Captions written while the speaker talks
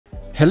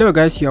Hello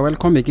guys, you are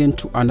welcome again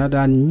to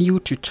another new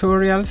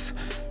tutorials.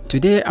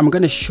 Today I'm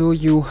going to show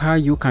you how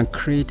you can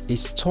create a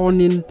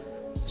stunning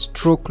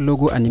stroke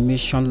logo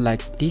animation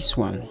like this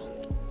one.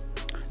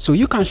 So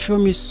you can show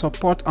me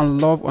support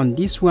and love on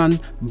this one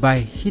by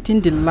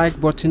hitting the like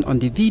button on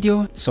the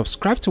video,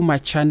 subscribe to my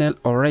channel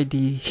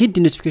already, hit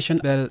the notification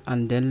bell,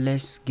 and then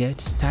let's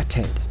get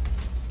started.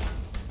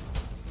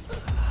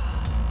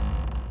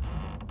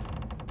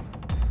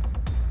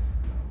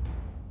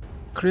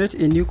 Create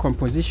a new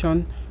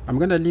composition. I'm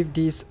going to leave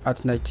this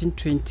at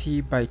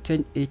 1920 by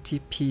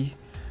 1080p.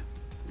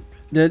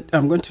 Then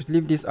I'm going to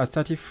leave this at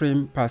 30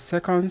 frames per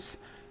second.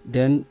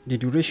 Then the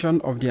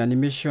duration of the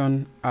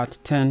animation at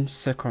 10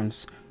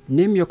 seconds.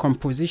 Name your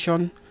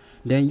composition.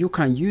 Then you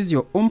can use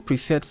your own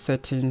preferred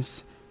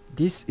settings.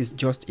 This is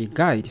just a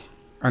guide.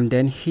 And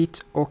then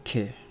hit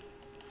OK.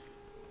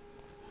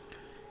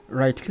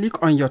 Right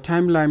click on your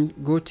timeline,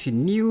 go to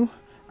new,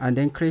 and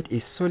then create a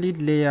solid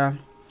layer.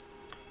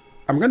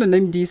 I'm going to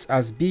name this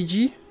as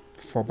BG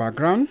for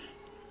background.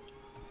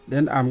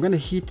 Then I'm going to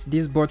hit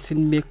this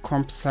button, make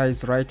comp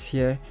size right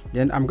here.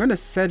 Then I'm going to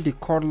set the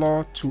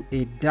color to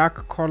a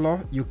dark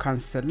color. You can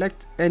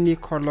select any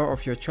color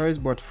of your choice,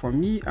 but for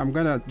me, I'm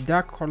going to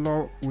dark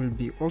color will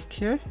be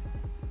okay.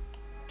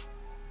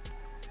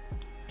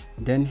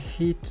 Then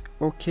hit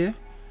OK,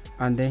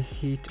 and then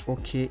hit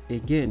OK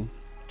again.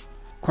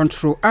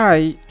 Ctrl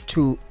I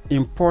to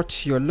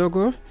import your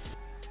logo.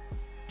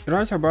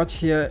 Right about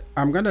here,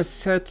 I'm going to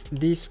set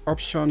this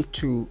option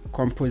to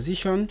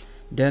composition.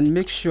 Then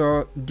make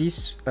sure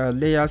this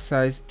layer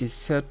size is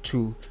set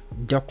to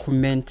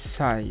document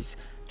size,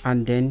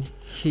 and then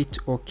hit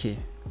OK.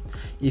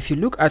 If you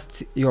look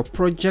at your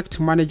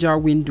project manager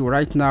window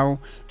right now,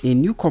 a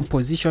new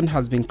composition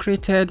has been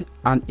created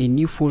and a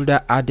new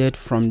folder added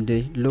from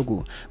the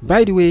logo.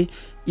 By the way,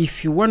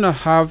 if you want to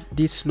have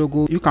this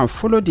logo, you can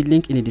follow the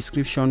link in the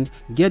description,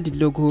 get the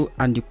logo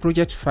and the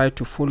project file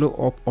to follow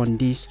up on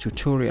this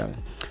tutorial.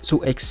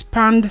 So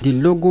expand the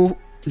logo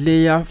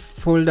layer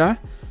folder,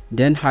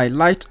 then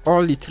highlight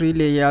all the three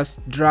layers,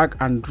 drag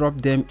and drop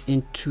them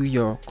into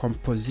your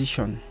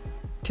composition.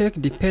 Take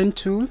the pen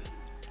tool,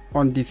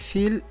 on the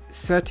fill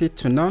set it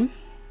to none,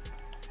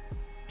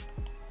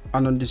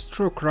 and on the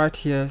stroke right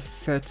here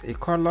set a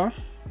color.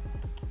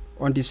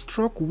 On the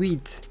stroke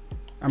width,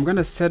 I'm going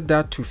to set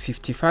that to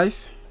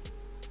 55.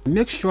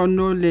 Make sure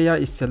no layer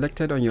is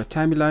selected on your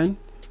timeline.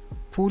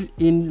 Pull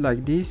in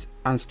like this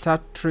and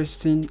start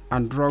tracing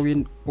and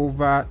drawing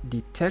over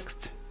the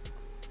text.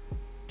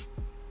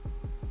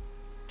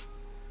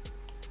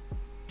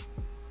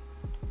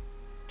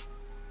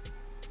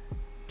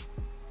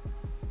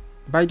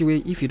 By the way,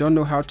 if you don't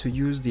know how to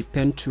use the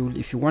pen tool,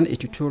 if you want a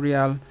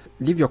tutorial,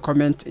 leave your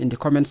comment in the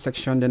comment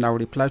section, then I'll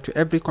reply to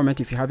every comment.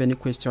 If you have any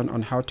question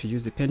on how to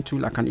use the pen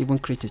tool, I can even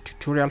create a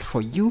tutorial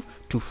for you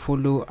to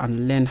follow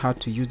and learn how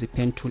to use the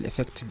pen tool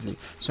effectively.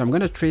 So I'm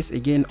going to trace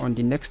again on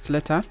the next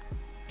letter.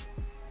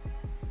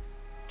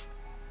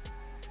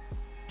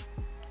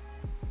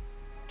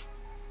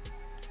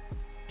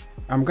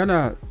 I'm going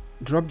to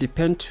drop the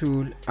pen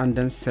tool and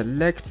then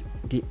select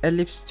the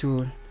ellipse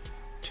tool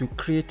to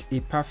create a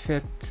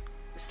perfect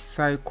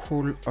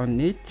circle on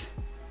it.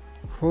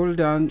 Hold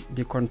down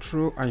the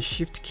Ctrl and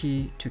Shift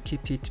key to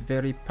keep it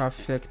very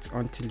perfect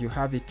until you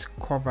have it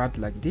covered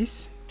like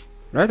this.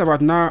 Right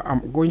about now,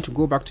 I'm going to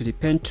go back to the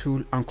pen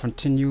tool and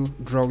continue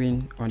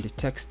drawing on the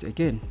text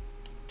again.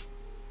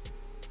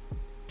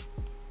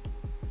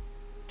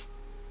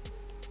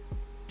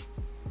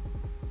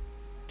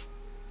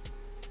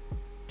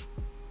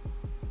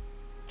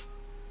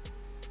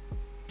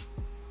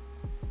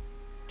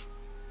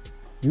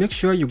 Make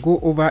sure you go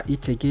over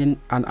it again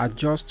and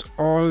adjust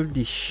all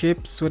the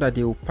shapes so that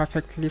they will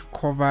perfectly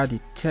cover the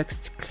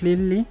text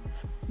cleanly.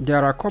 There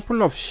are a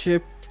couple of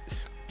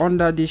shapes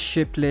under this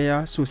shape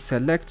layer, so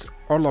select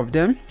all of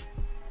them.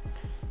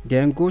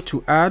 Then go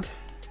to add,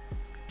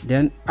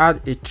 then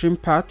add a trim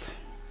path.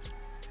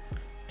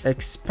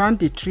 Expand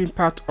the trim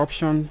path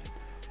option.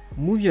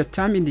 Move your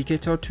time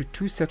indicator to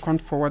 2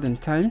 seconds forward in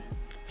time.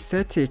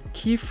 Set a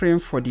keyframe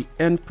for the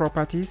end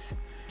properties.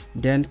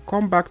 Then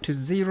come back to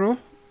 0.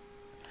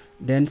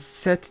 Then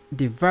set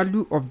the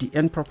value of the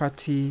end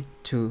property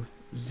to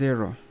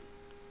 0.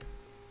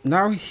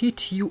 Now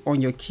hit U on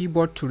your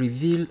keyboard to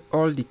reveal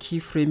all the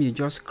keyframes you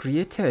just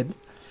created.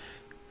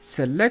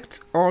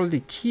 Select all the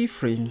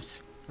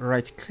keyframes,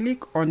 right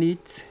click on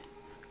it,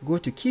 go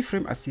to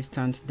keyframe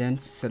assistant, then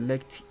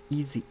select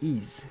easy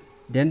ease.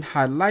 Then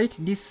highlight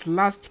these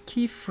last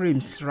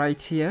keyframes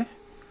right here.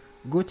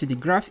 Go to the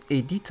graph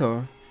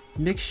editor.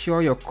 Make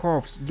sure your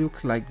curves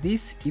look like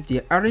this. If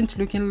they aren't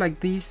looking like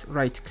this,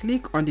 right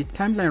click on the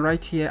timeline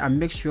right here and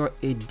make sure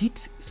edit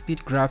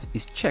speed graph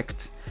is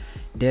checked.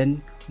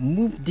 Then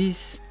move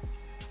this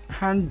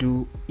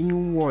handle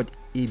inward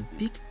a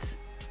bit,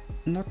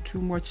 not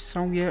too much,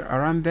 somewhere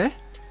around there.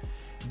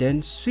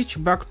 Then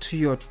switch back to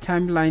your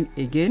timeline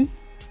again.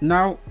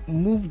 Now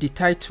move the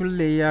title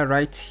layer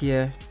right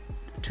here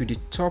to the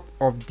top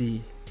of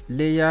the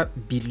layer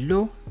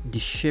below the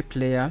shape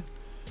layer,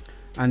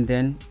 and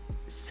then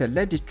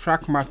select the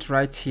track matte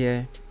right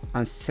here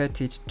and set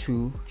it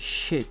to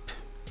shape.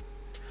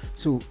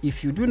 So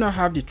if you do not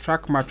have the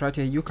track matte right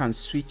here, you can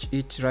switch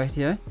it right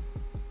here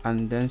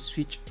and then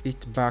switch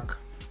it back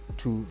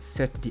to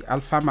set the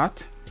alpha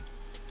matte.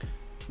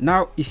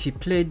 Now if you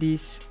play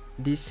this,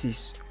 this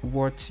is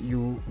what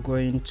you're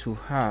going to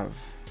have.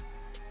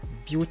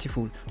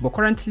 Beautiful. But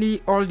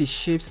currently all the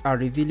shapes are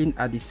revealing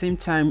at the same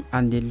time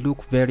and they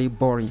look very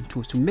boring.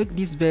 To make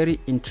this very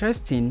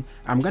interesting,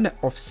 I'm going to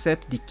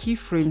offset the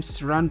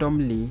keyframes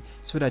randomly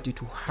so that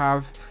it will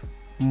have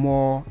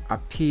more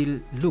appeal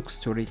looks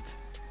to it.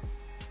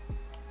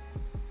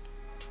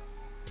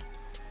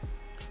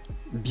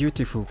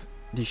 Beautiful.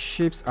 The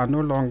shapes are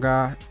no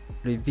longer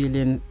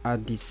revealing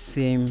at the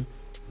same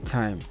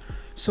time.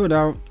 So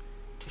now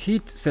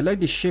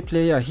select the shape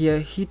layer here,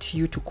 hit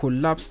U to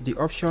collapse the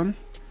option,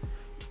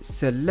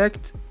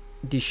 select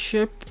the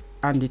shape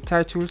and the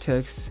title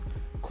text,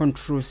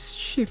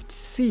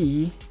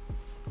 Ctrl+Shift+C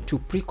to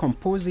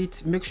pre-compose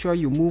it. Make sure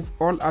you move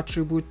all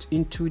attributes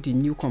into the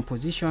new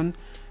composition,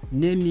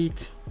 name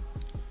it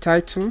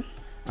title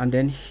and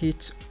then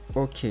hit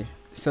OK.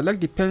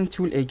 Select the pen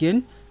tool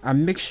again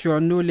and make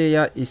sure no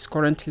layer is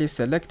currently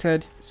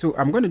selected. So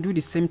I'm going to do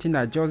the same thing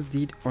I just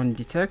did on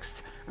the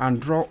text and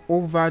draw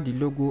over the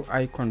logo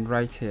icon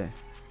right here.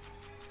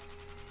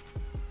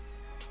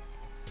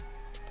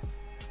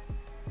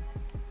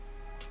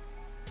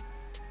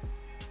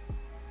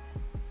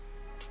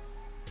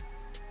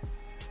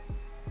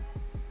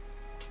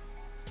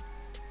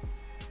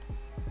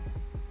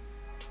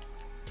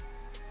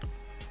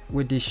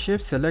 With the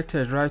shape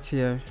selected right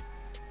here,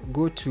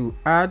 go to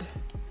add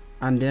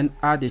and then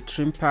add a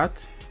trim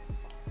path.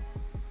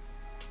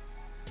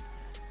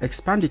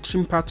 Expand the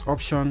trim path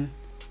option,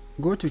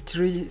 go to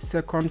 3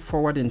 seconds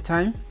forward in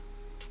time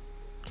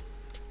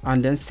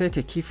and then set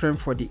a keyframe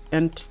for the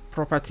end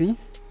property.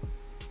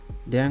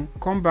 Then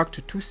come back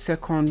to 2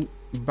 seconds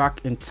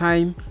back in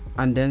time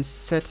and then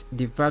set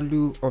the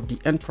value of the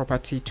end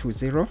property to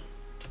 0.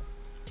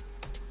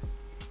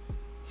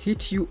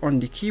 Hit U on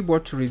the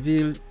keyboard to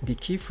reveal the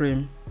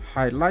keyframe,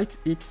 highlight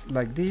it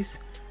like this,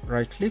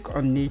 right click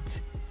on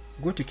it,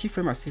 go to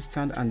keyframe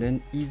assistant and then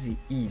easy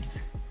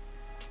ease.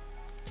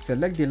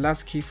 Select the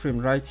last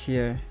keyframe right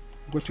here,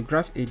 go to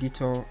graph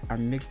editor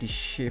and make the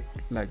shape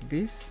like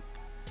this.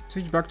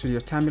 Switch back to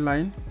your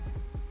timeline.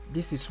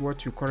 This is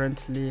what you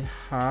currently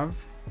have.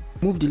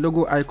 Move the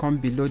logo icon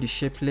below the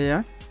shape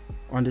layer.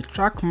 On the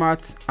track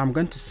matte, I'm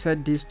going to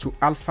set this to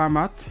alpha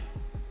matte.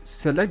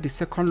 Select the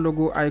second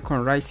logo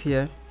icon right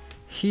here.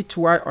 Hit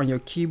Y on your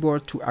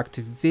keyboard to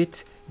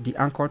activate the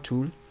anchor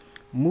tool.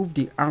 Move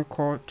the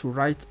anchor to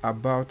right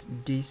about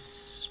this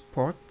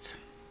spot.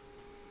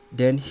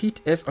 Then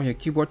hit S on your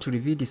keyboard to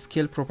reveal the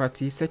scale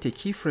property. Set a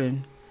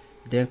keyframe.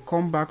 Then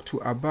come back to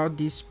about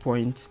this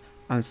point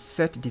and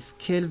set the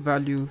scale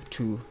value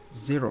to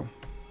 0.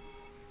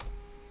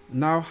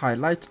 Now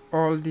highlight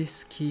all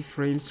these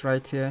keyframes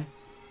right here.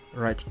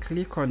 Right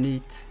click on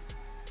it.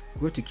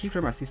 Go to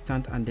keyframe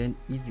assistant and then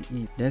easy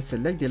ease. Then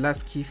select the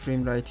last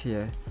keyframe right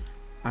here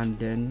and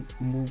then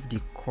move the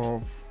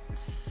curve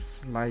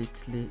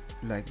slightly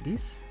like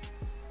this.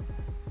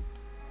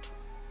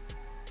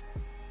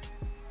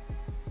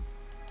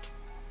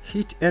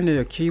 Hit N on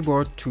your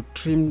keyboard to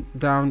trim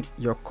down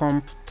your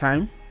comp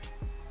time.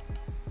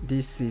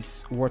 This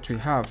is what we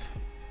have.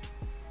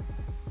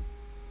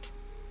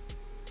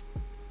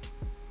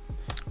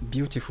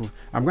 Beautiful.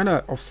 I'm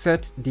gonna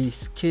offset the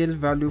scale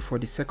value for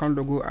the second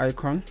logo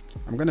icon.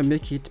 I'm gonna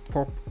make it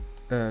pop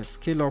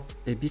scale up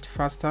a bit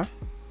faster.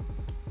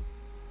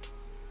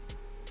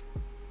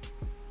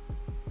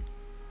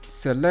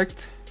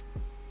 Select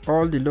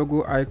all the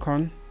logo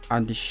icon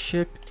and the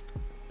shape,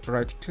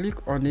 right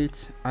click on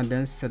it and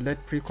then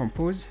select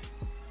pre-compose.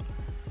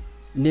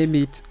 Name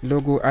it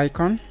logo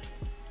icon.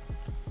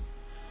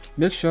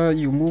 Make sure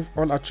you move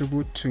all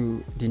attributes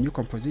to the new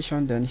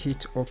composition, then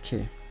hit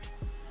OK.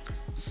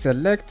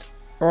 Select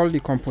all the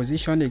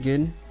composition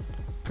again,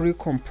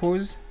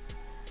 pre-compose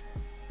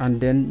and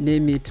then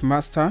name it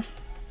master.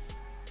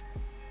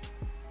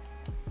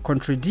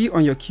 Ctrl D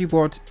on your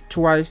keyboard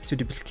twice to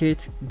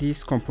duplicate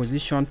this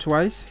composition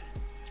twice.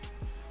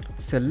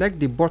 Select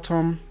the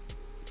bottom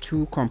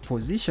two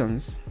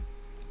compositions.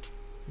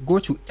 Go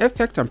to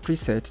Effect and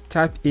Preset,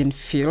 type in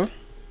Fill.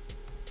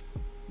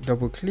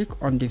 Double click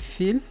on the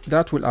fill.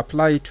 That will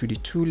apply it to the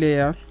two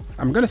layer.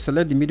 I'm going to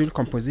select the middle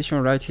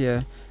composition right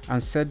here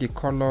and set the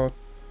color.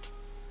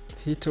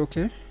 Hit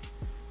OK.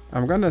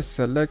 I'm going to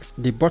select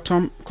the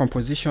bottom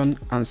composition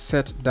and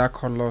set that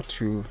color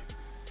to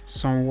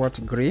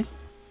somewhat gray.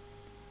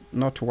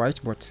 Not white,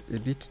 but a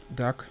bit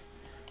dark,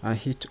 and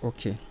hit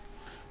OK.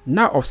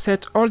 Now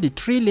offset all the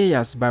 3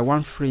 layers by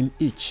 1 frame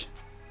each.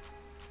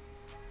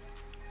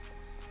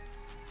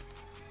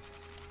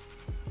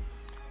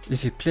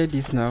 If you play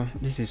this now,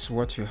 this is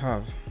what you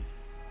have.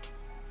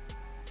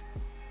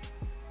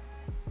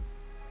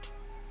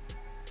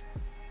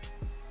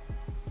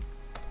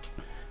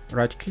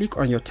 Right click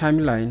on your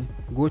timeline,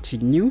 go to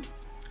new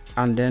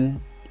and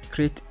then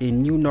create a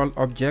new null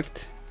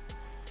object.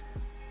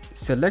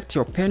 select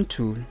your pen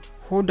tool,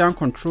 hold down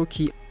Ctrl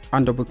key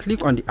and double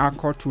click on the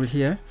anchor tool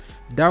here.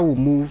 That will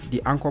move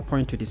the anchor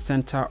point to the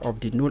center of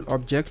the null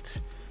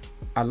object.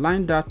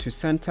 Align that to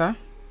center.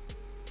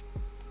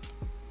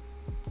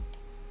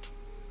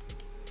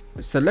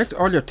 Select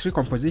all your tree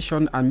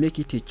composition and make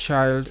it a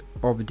child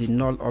of the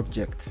null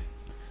object.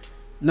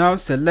 Now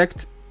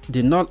select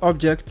the null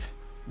object,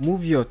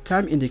 move your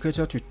time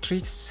indicator to 3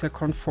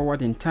 seconds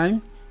forward in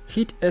time.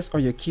 Hit S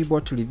on your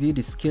keyboard to reveal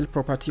the scale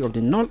property of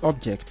the null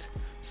object.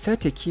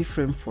 Set a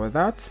keyframe for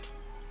that.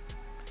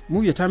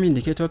 Move your time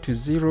indicator to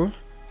 0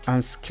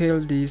 and scale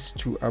this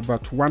to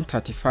about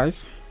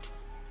 135.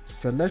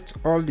 Select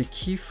all the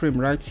keyframe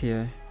right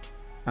here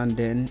and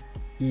then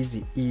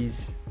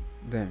ease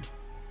them.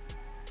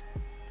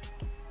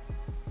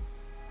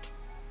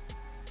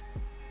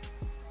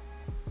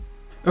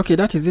 Okay,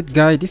 that is it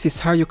guys. This is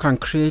how you can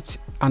create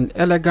an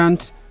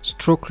elegant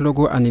stroke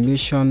logo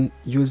animation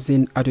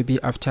using Adobe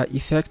After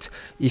Effects.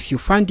 If you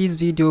find this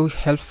video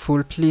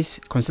helpful, please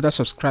consider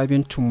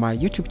subscribing to my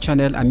YouTube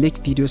channel. I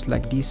make videos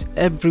like this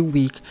every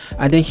week,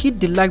 and then hit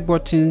the like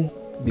button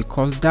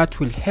because that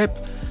will help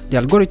the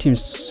algorithm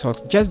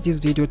suggest this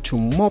video to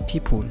more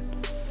people.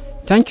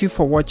 Thank you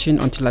for watching.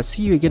 Until I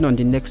see you again on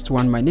the next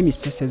one, my name is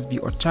SSB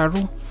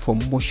Otaru for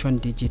Motion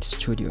Digit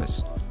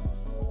Studios.